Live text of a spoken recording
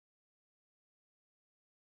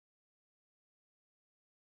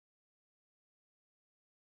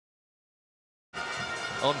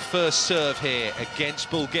on first serve here against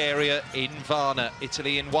Bulgaria in Varna.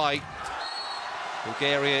 Italy in white,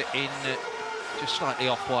 Bulgaria in just slightly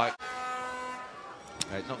off-white.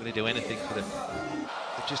 It's not going to do anything for them.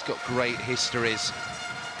 They've just got great histories.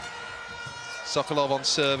 Sokolov on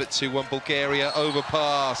serve at 2-1. Bulgaria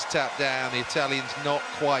overpass, tap down. The Italians not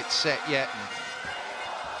quite set yet.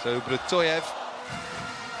 So Bratoyev.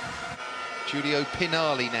 Giulio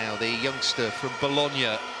Pinali now, the youngster from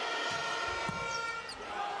Bologna.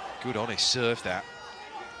 Good honest serve that.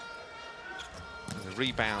 And the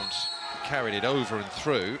rebound carried it over and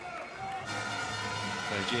through.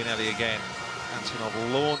 So Gianelli again. Antonov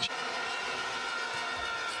will launch.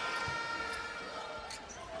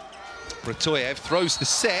 Bratoyev throws the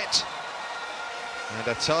set. And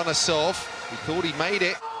Atanasov, he thought he made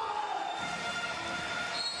it.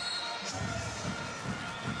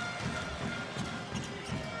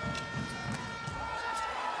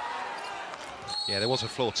 Yeah, there was a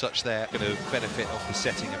floor touch there. Going to benefit off the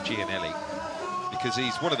setting of Gianelli because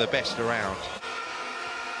he's one of the best around.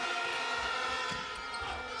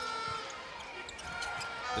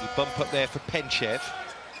 Little bump up there for Penchev.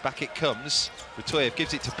 Back it comes. Bratoyev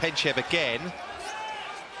gives it to Penchev again.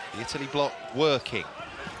 The Italy block working.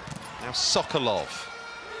 Now Sokolov.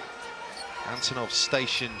 Antonov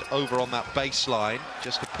stationed over on that baseline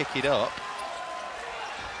just to pick it up.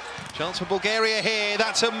 Chance for Bulgaria here.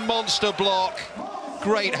 That's a monster block.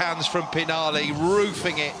 Great hands from Pinali,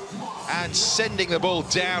 roofing it and sending the ball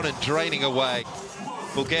down and draining away.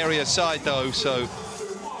 Bulgaria side though, so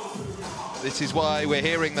this is why we're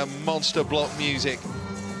hearing the monster block music.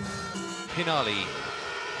 Pinali.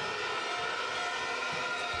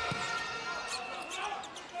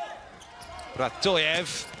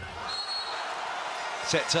 Bratoyev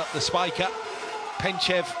sets up the spiker.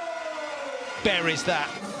 Penchev buries that,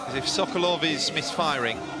 as if Sokolov is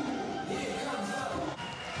misfiring.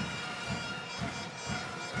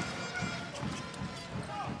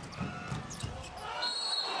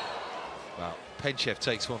 Well, Penchev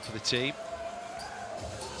takes one for the team.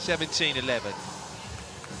 17-11.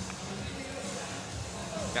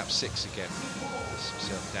 Gap 6 again. Puts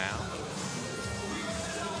himself down.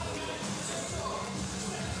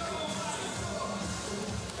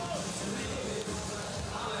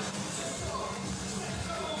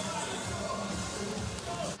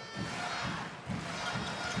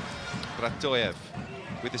 Bratoyev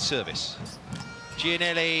with the service.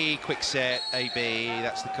 Gianelli, quick set, AB,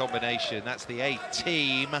 that's the combination, that's the A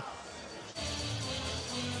team.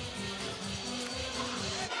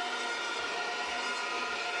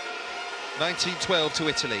 (19-12) to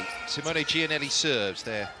Italy. Simone Gianelli serves,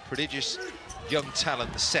 their prodigious young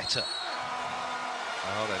talent, the setter.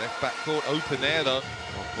 Oh, their left back court open there though.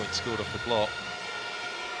 1 point scored off the block.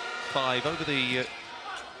 5 over the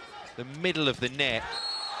middle of the net,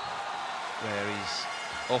 where he's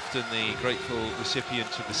often the grateful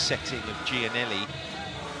recipient of the setting of Gianelli.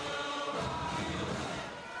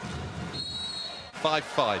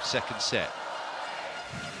 5-5, second set.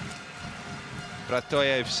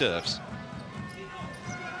 Bratoyev serves.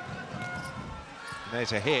 And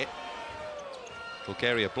there's a hit.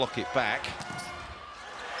 Bulgaria block it back.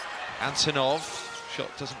 Antonov, shot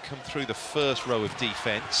doesn't come through the first row of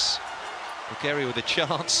defence. Bulgaria with a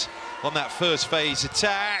chance on that first phase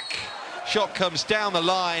attack. Shot comes down the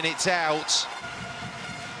line, it's out.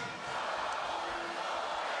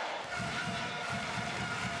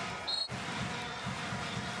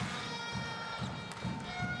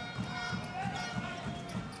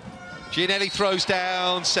 Gianelli throws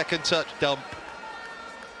down, second touch, dump.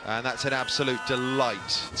 And that's an absolute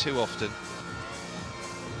delight, too often.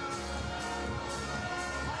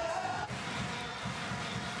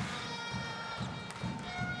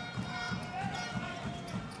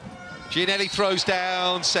 Gianelli throws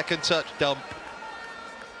down, second touch, dump.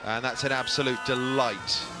 And that's an absolute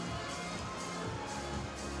delight.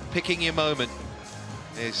 Picking your moment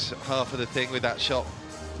is half of the thing with that shot.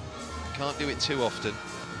 Can't do it too often.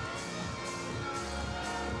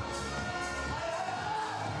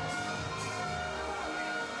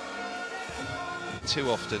 Too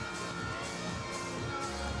often.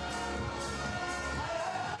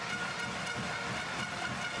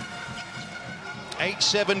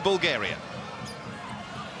 (8-7) Bulgaria.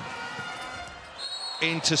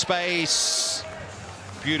 Into space.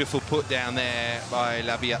 Beautiful put down there by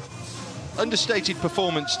Lavia. Understated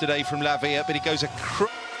performance today from Lavia, but he goes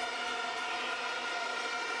across.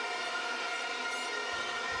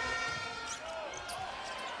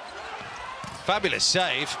 Fabulous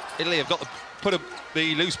save. Italy have got put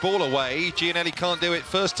the loose ball away. Gianelli can't do it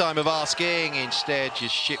first time of asking. Instead,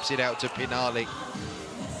 just ships it out to Pinali.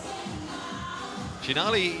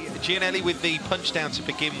 Gianelli with the punch down to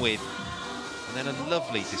begin with, and then a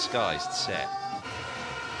lovely disguised set.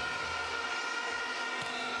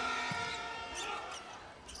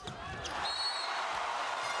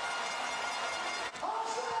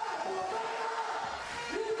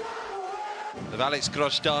 Alex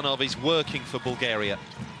Grozdanov is working for Bulgaria.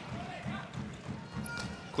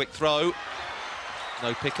 Quick throw.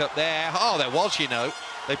 No pick up there. Oh, there was, you know.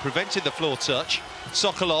 They prevented the floor touch.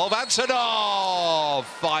 Sokolov, Antonov!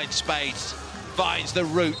 Finds space, finds the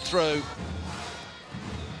route through.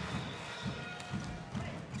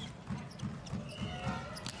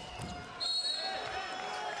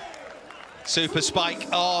 Super spike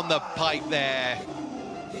on the pipe there.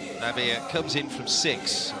 Navia comes in from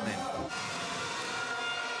 6. And then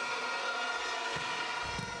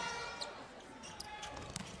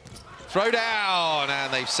throw down,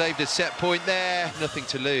 and they've saved a set point there. Nothing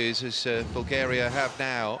to lose, as Bulgaria have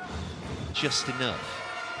now just enough.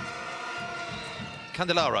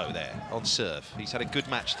 Candelaro there on serve. He's had a good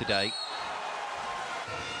match today.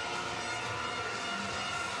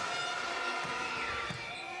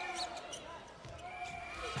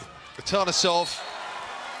 Tarnasov.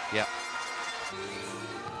 Yep.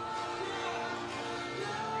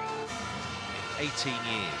 18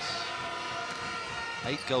 years.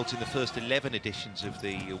 8 goals in the first 11 editions of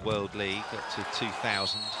the World League, up to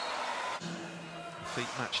 2000. Feet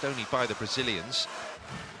matched only by the Brazilians.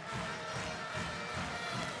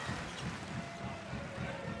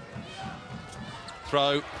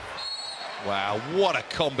 Throw. Wow, what a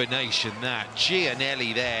combination that.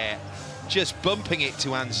 Gianelli there, just bumping it to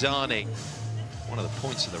Anzani. One of the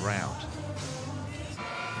points of the round.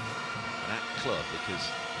 That club, because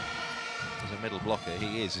as a middle blocker,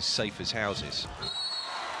 he is as safe as houses.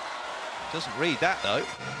 Doesn't read that, though.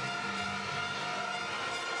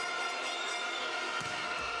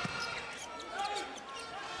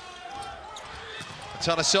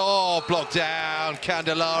 Tarnasov blocked down.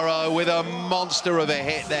 Candelaro with a monster of a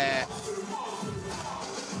hit there.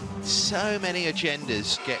 So many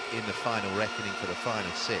agendas get in the final reckoning for the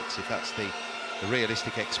final 6, if that's the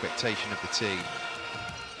realistic expectation of the team.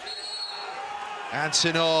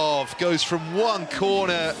 Antonov goes from one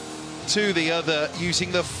corner to the other,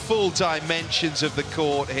 using the full dimensions of the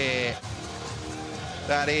court here.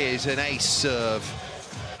 That is an ace serve.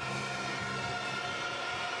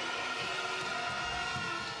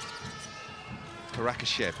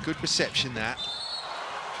 Karakashev, good reception that,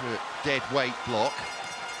 through a dead weight block.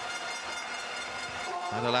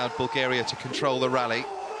 And allowed Bulgaria to control the rally.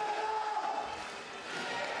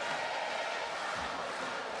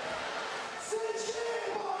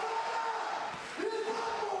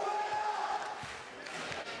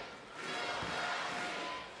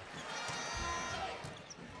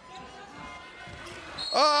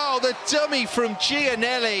 Oh, the dummy from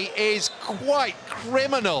Gianelli is quite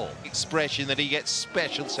criminal. Expression that he gets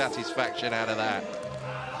special satisfaction out of that.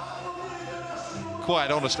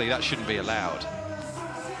 Quite honestly, that shouldn't be allowed.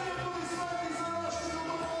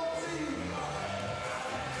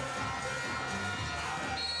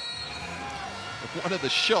 One of the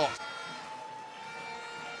shots.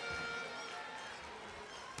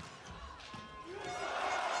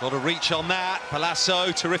 A lot of reach on that.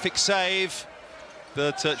 Palazzo, terrific save.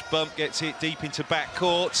 Third touch bump gets it deep into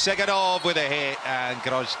backcourt. Seganov with a hit, and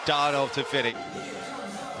Grozdanov to finish.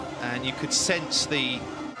 And you could sense the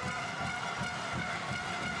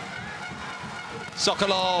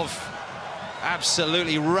Sokolov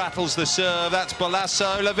absolutely rattles the serve. That's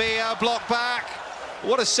Palazzo. Lavia block back.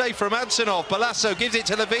 What a save from Antonov. Palazzo gives it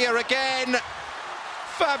to Lavia again.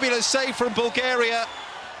 Fabulous save from Bulgaria.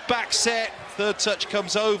 Back set. Third touch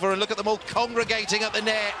comes over, and look at them all congregating at the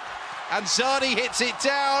net. Anzani hits it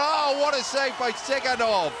down. Oh, what a save by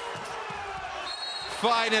Seganov.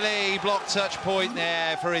 Finally, block touch point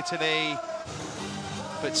there for Italy.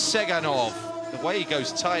 But Seganov, the way he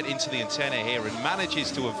goes tight into the antenna here and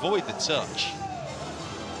manages to avoid the touch.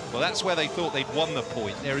 Well, that's where they thought they'd won the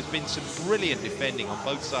point. There has been some brilliant defending on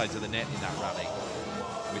both sides of the net in that rally,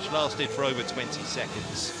 which lasted for over 20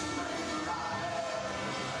 seconds.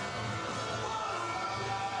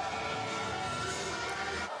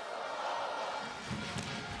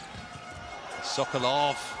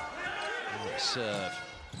 Sokolov, serve,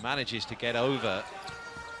 manages to get over.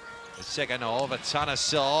 Seganov,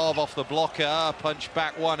 Tarnasov off the blocker, punch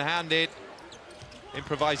back one-handed.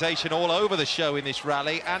 Improvisation all over the show in this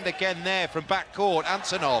rally, and again there from backcourt,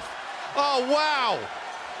 Antonov. Oh, wow!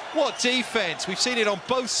 What defense! We've seen it on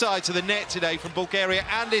both sides of the net today from Bulgaria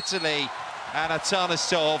and Italy. And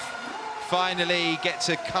Tarnasov finally gets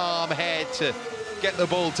a calm head to get the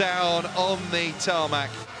ball down on the tarmac.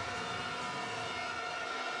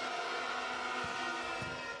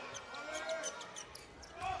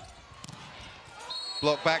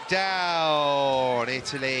 Block back down,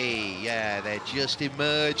 Italy. Yeah, they're just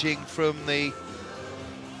emerging from the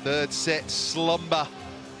third set slumber.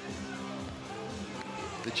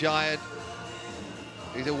 The giant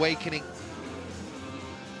is awakening.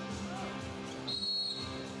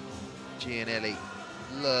 Gianelli,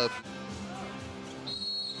 love.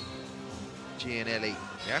 Gianelli.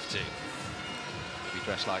 You have to be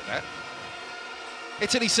dressed like that.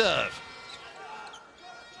 Italy serve.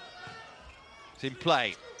 It's in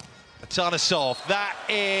play. Atanasov, that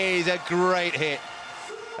is a great hit.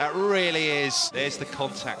 That really is. There's the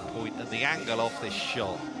contact point, and the angle off this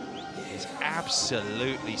shot is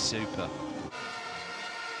absolutely super.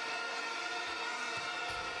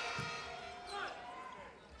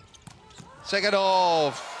 Second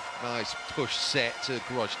off. Nice push set to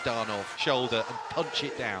Grozdanov, shoulder, and punch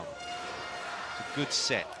it down. It's a good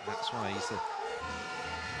set. That's why he's the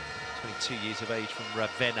 22 years of age from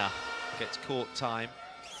Ravenna. Gets court time,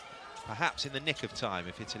 perhaps in the nick of time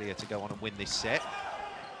if Italy are to go on and win this set.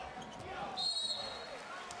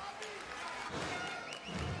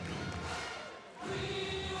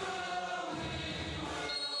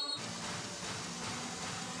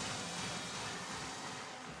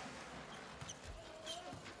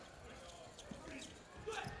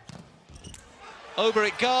 Over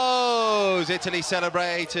it goes! Italy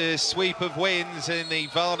celebrate a sweep of wins in the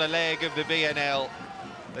Varna leg of the VNL.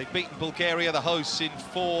 They've beaten Bulgaria, the hosts, in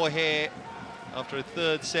 4 here after a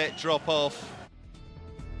third set drop-off.